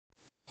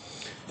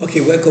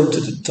Okay, welcome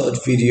to the third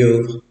video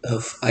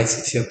of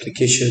ICT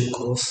application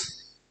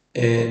course,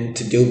 and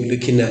today we'll be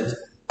looking at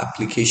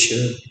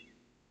application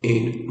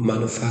in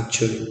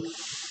manufacturing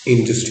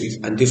industries,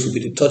 and this will be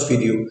the third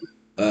video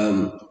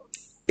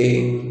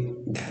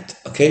in that.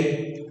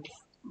 Okay,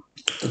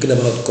 talking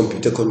about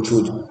computer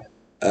controlled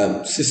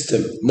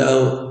system.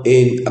 Now,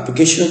 in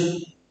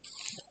application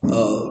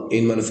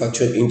in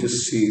manufacturing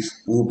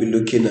industries, we'll be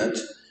looking at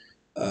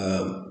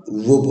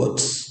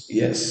robots.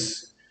 Yes,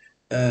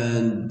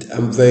 and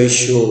I'm very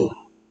sure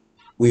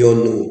we all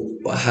know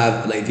or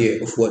have an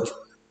idea of what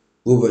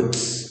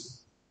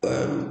robots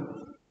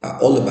are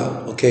all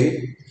about.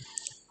 Okay,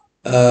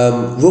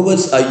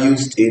 robots are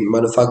used in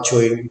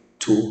manufacturing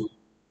to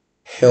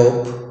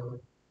help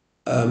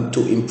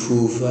to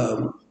improve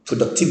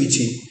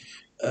productivity,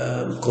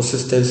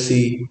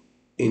 consistency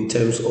in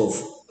terms of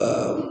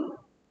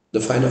the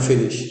final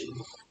finish,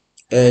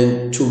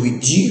 and to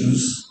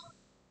reduce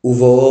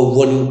overall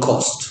running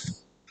cost.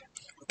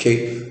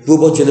 Okay,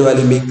 robots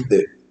generally make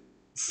the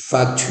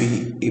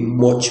factory a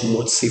much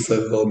safer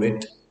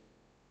environment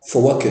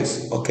for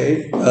workers.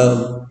 Okay,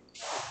 now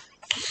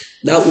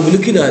we'll be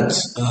looking at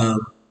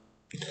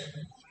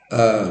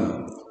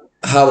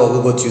how a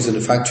robot used in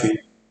the factory.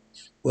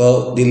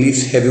 Well, they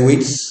lift heavy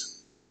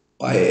weights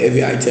or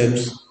heavy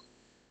items,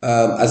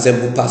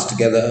 assemble parts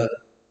together,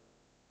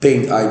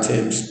 paint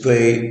items,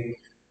 spray,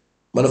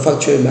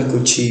 manufacturing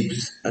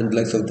microchips, and the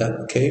likes of that.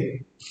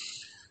 Okay,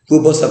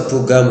 robots are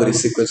programmed with a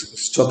sequence of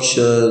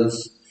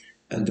instructions,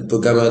 and the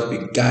programmers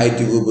will guide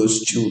the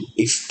robots through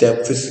a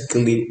step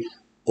physically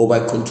or by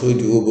controlling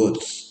the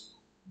robots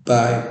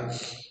by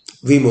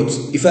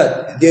remotes. In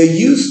fact, they're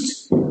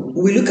used.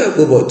 We look at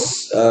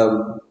robots.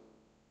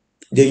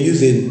 They're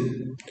used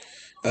in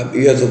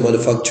areas of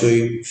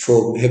manufacturing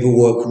from heavy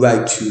work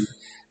right to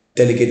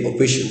delicate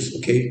operations.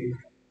 Okay,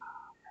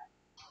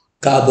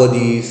 car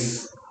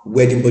bodies,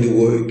 wedding body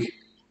work,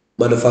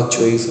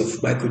 manufacturings of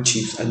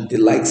microchips, and the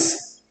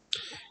likes.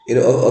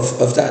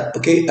 Of that.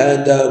 Okay,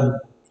 and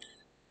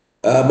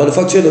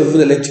manufacturing of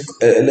even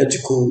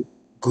electrical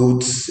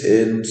goods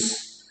and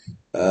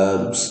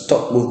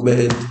stock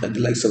movement and the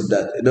likes of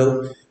that.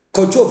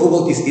 Control of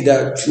robot is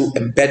either through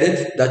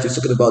embedded, that is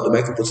talking about the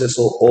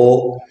microprocessor,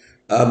 or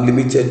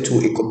limited to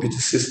a computer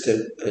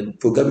system. And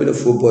programming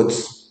of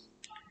robots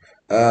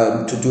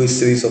to do a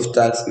series of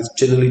tasks is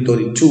generally done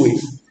in two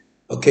ways.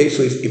 Okay,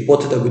 so it's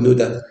important that we know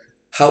that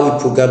how we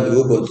program the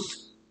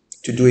robots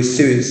to do a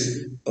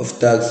series of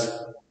tasks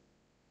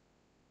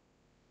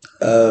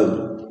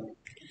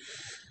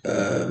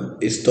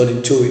is done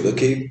in two ways.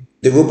 Okay,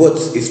 the robot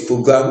is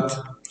programmed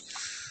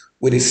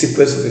with a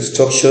sequence of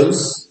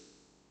instructions,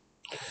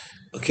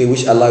 okay,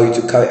 which allow you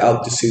to carry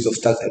out the series of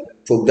tasks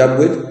programmed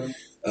with.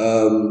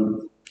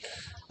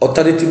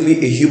 Alternatively,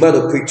 a human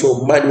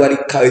operator manually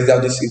carries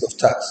out the series of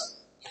tasks.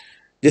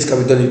 This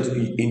can be done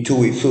in two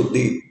ways. So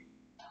the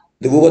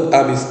robot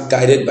arm is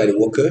guided by the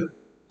worker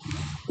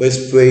when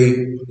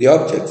spraying the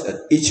objects, and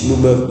each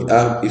movement of the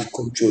arm is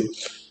controlled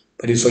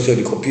by the instruction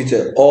of the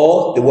computer.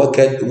 Or the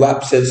worker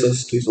wraps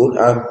sensors to his own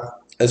arm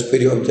and spray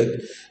the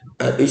object,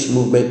 and each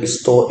movement is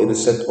stored in a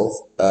set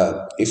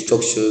of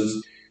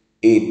instructions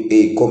in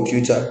a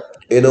computer.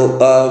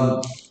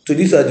 So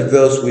these are the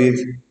various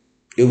ways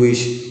in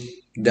which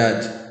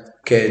that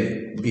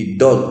can be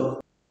done.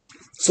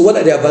 So what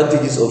are the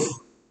advantages of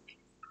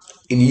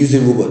in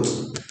using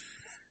robots?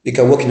 They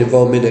can work in an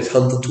environment that's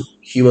harmful to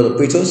human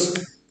operators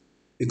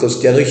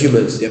because they are not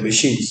humans, they are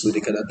machines, so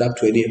they can adapt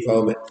to any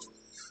environment.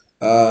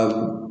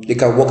 They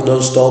can work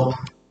non-stop.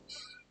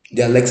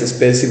 They are less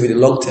expensive in the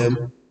long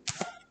term,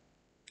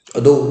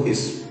 although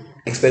it's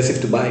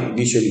expensive to buy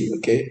initially.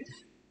 Okay,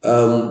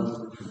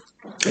 and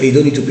you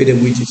don't need to pay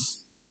them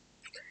wages.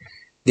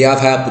 They have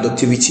higher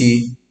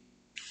productivity.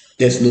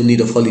 There's no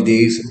need of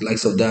holidays and the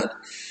likes of that.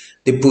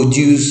 They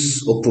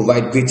produce or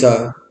provide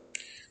greater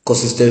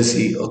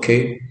consistency.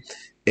 Okay,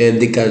 and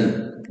they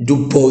can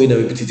do boring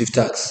and repetitive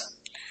tasks,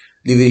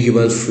 leaving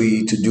humans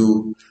free to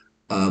do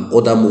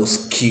other more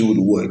skilled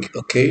work.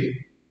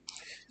 Okay,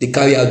 they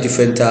carry out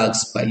different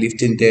tasks by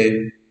lifting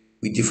them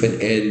with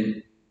different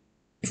end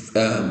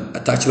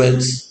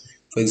attachments.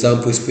 For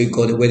example, a spray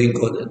gun, a wedding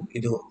gun, and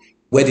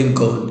wedding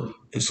gun,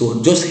 and so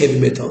on. Just heavy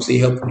metals. They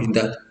help in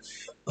that.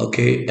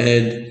 Okay,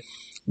 and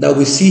now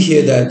we see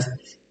here that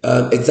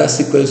exact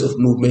sequence of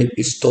movement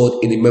is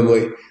stored in the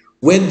memory.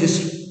 When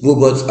these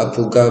robots are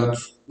programmed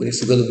with a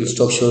sequence of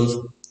instructions,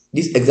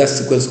 this exact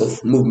sequence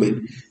of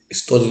movement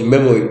is stored in the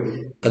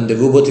memory, and the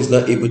robot is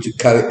now able to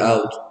carry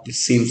out the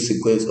same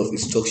sequence of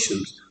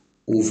instructions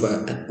over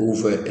and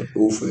over and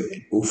over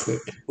and over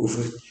and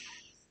over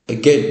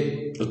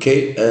again.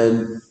 Okay,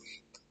 and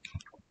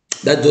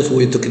that's just what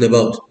we're talking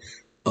about.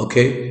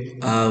 Okay,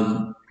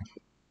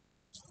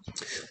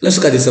 let's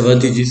look at the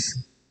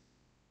disadvantages.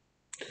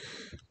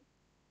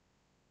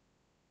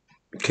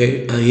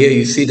 Okay, and here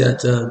you see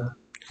that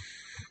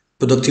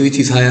productivity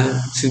is higher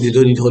since they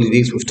don't need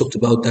holidays. We've talked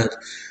about that.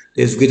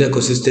 There's greater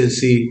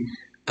consistency,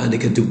 and they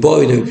can do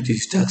boring and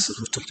repetitive tasks.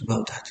 We've talked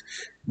about that.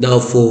 Now,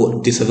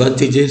 for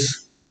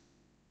disadvantages,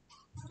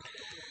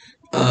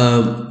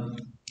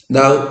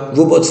 Now,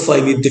 robots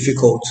find it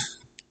difficult.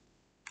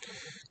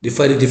 They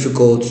find it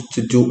difficult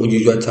to do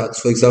unusual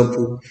tasks. For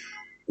example,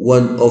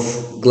 one of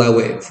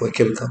Glaware for a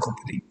chemical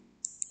company.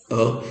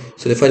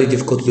 So they find it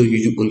difficult to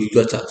do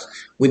unusual tasks.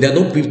 When they're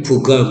not being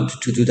programmed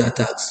to do that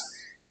task,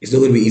 it's not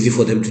going to be easy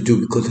for them to do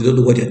because they don't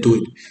know what they're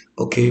doing.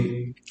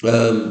 Okay,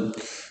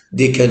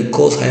 they can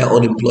cause higher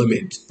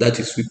unemployment. That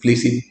is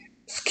replacing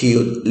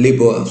skilled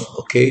laborers.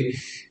 Okay,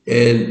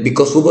 and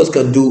because robots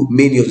can do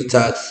many of the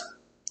tasks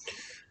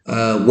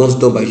once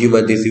done by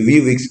human, there's a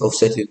real risk of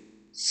certain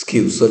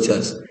skills such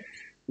as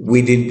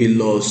waiting be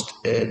lost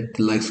and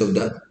the likes of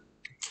that.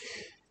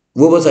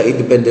 Robots are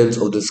independent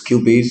of the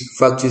skill base.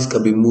 Factories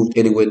can be moved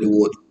anywhere in the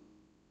world,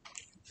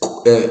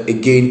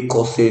 again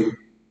causing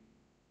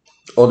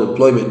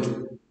unemployment.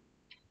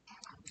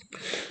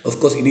 Of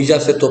course, initial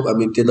setup and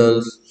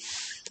maintenance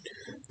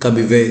can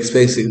be very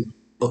expensive.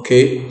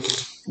 Okay,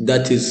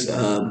 that is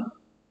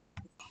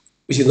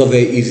which is not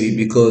very easy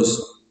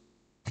because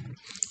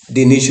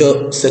the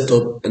initial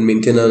setup and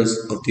maintenance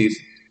of this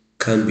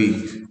can be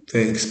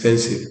very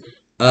expensive.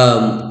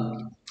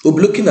 We'll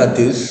be looking at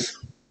this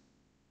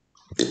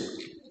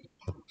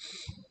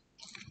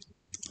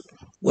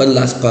one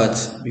last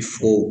part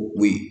before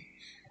we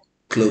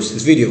close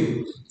this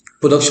video.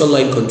 Production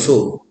line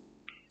control.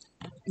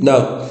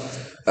 Now,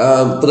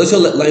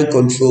 production line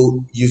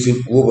control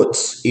using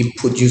robots in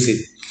producing,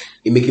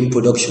 in making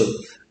production.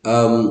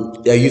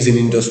 They are used in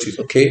industries.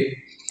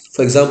 Okay,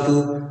 for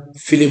example,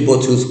 filling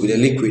bottles with a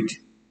liquid,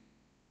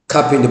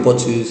 capping the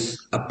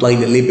bottles,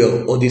 applying a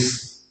label. All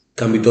this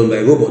can be done by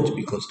a robot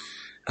because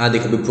and they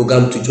can be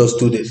programmed to just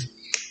do this.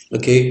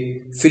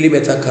 Okay, filling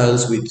metal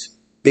cans with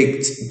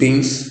baked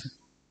beans.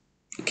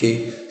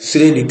 Okay,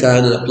 sealing the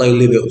can and applying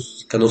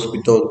labels can also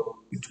be done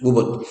with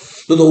robot.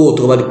 Not all we'll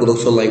talk about the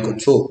production line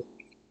control.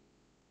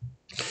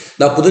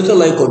 Now, production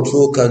line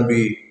control can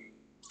be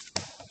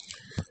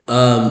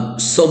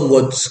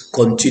somewhat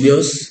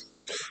continuous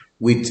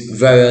with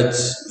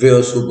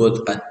various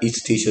robots at each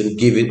station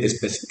given a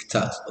specific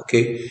task.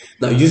 Okay.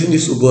 Now, using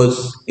these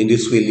robots in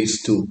this way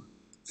leads to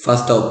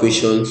faster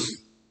operations.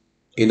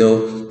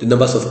 The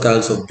numbers of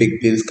cans of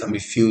baked beans can be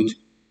filled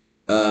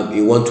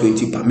in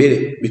 120 per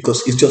minute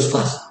because it's just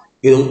fast.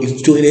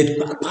 It's doing it,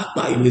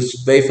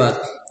 it's very fast.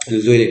 And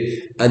it's doing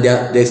it, and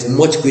there's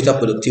much greater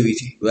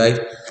productivity, right?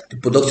 The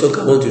production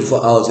can run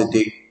 24 hours a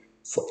day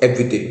for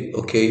every day.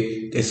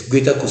 Okay, there's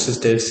greater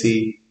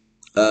consistency.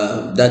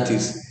 That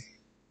is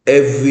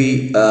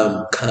every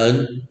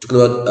can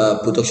talking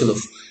about production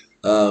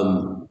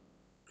of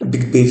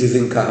big beans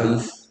in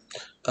cans,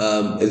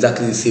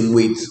 exactly the same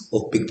weight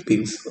of baked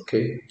beans.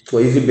 Okay, so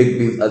we're using baked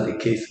beans as a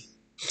case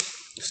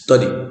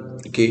study.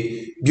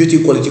 Okay,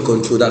 beauty quality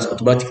control, that's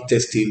automatic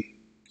testing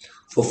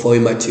for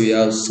foreign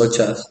materials such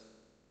as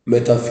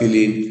metal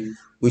filling,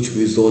 which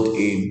result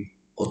in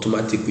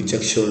automatic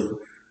rejection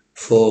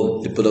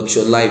from the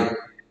production line.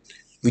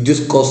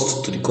 Reduce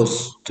cost to the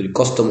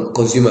customer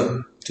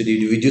consumer, to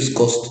the reduce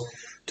cost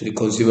to the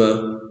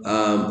consumer.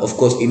 Of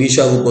course,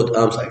 initial robot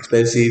arms are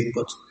expensive,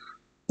 but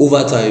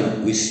over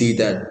time we see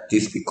that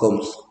this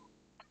becomes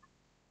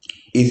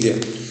easier.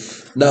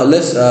 Now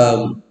let's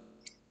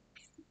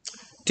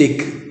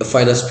take a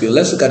final spiel.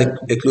 Let's look at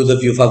a closer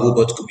view of how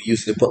robots could be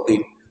used in a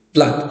bottling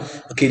plant.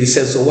 Okay, the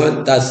sensor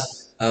one, that's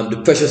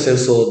the pressure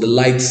sensor, the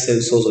light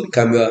sensors on the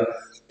camera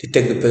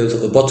detect the presence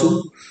of a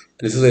bottle, and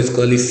the sensor is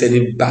currently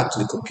sending back to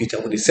the computer.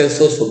 When the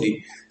sensors from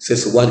the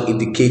sensor one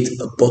indicate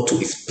a bottle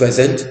is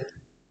present,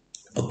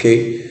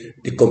 okay,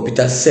 the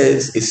computer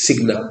sends a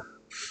signal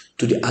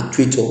to the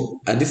actuator,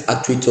 and these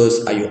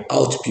actuators are your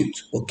output,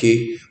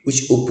 okay,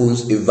 which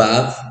opens a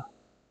valve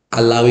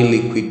allowing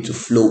liquid to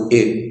flow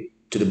in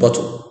to the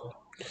bottle.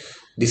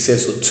 The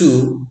sensor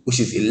 2, which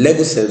is a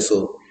level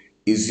sensor,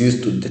 is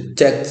used to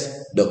detect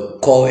the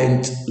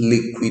current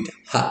liquid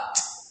height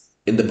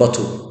in the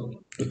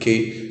bottle.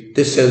 Okay,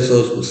 these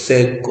sensors will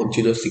send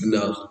continuous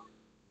signals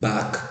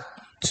back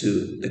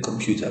to the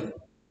computer.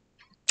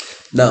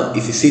 Now,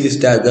 if you see this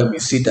diagram, you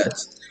see that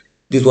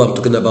this is what I'm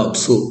talking about.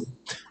 So,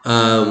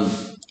 um,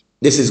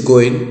 this is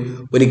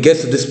going, when it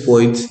gets to this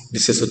point, the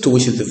sensor 2,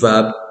 which is the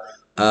verb,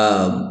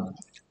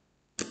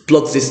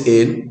 plugs this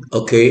in,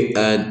 okay,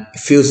 and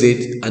fills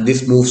it, and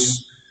this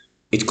moves.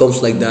 It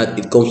comes like that,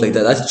 it comes like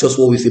that. That's just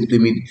what we simply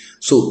mean.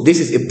 So this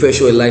is a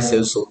pressure light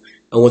sensor,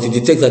 and what it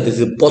detects that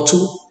there's a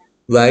bottle,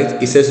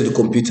 right? It says to the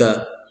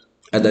computer,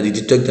 and that it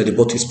detects that the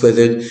bottle is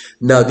present.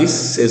 Now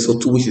this sensor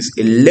 2, which is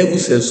a level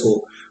sensor,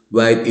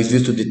 right, is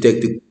used to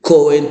detect the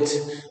current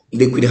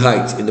liquid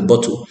height in the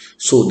bottle.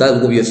 So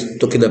that's what we are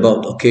talking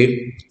about,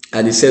 okay?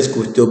 And it sends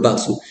cocktail back.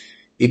 So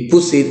it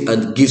puts in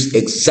and gives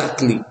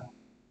exactly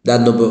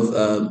that number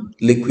of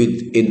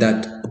liquid in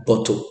that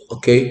bottle.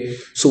 Okay,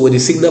 so when the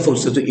signal from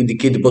sensor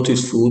indicate the bottle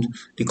is full,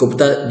 the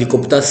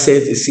computer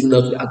sends a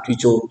signal to the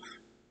actuator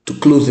to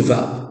close the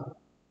valve.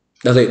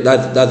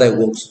 That's how it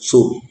works.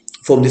 So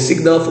from the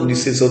signal from the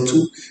sensor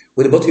 2,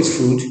 when the bottle is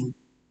full,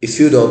 it's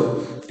filled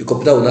up, the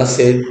computer will now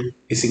send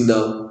a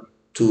signal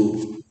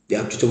to the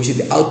actuator, which is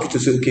the output, to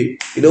say, okay,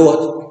 you know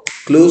what,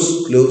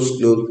 close.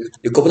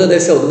 The computer then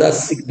sends another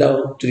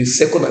signal to the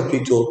second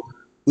actuator,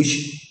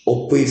 which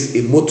operates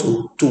a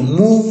motor to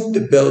move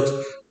the belt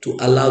to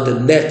allow the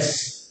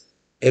next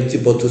empty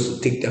bottles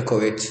to take their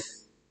correct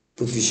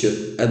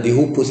position. And the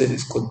whole process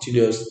is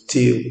continuous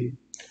till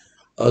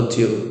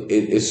until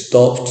it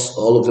stops,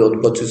 all of the other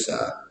bottles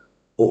are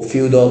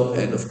filled up,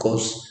 and of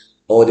course,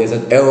 or there's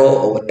an error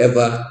or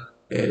whatever,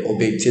 and or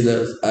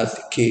maintenance as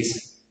the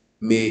case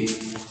may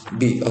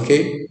be.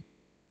 Okay,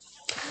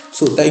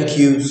 so thank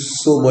you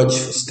so much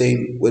for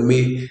staying with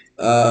me.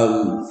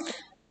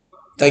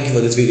 Thank you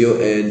for this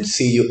video, and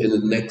see you in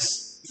the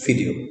next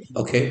video.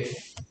 Okay.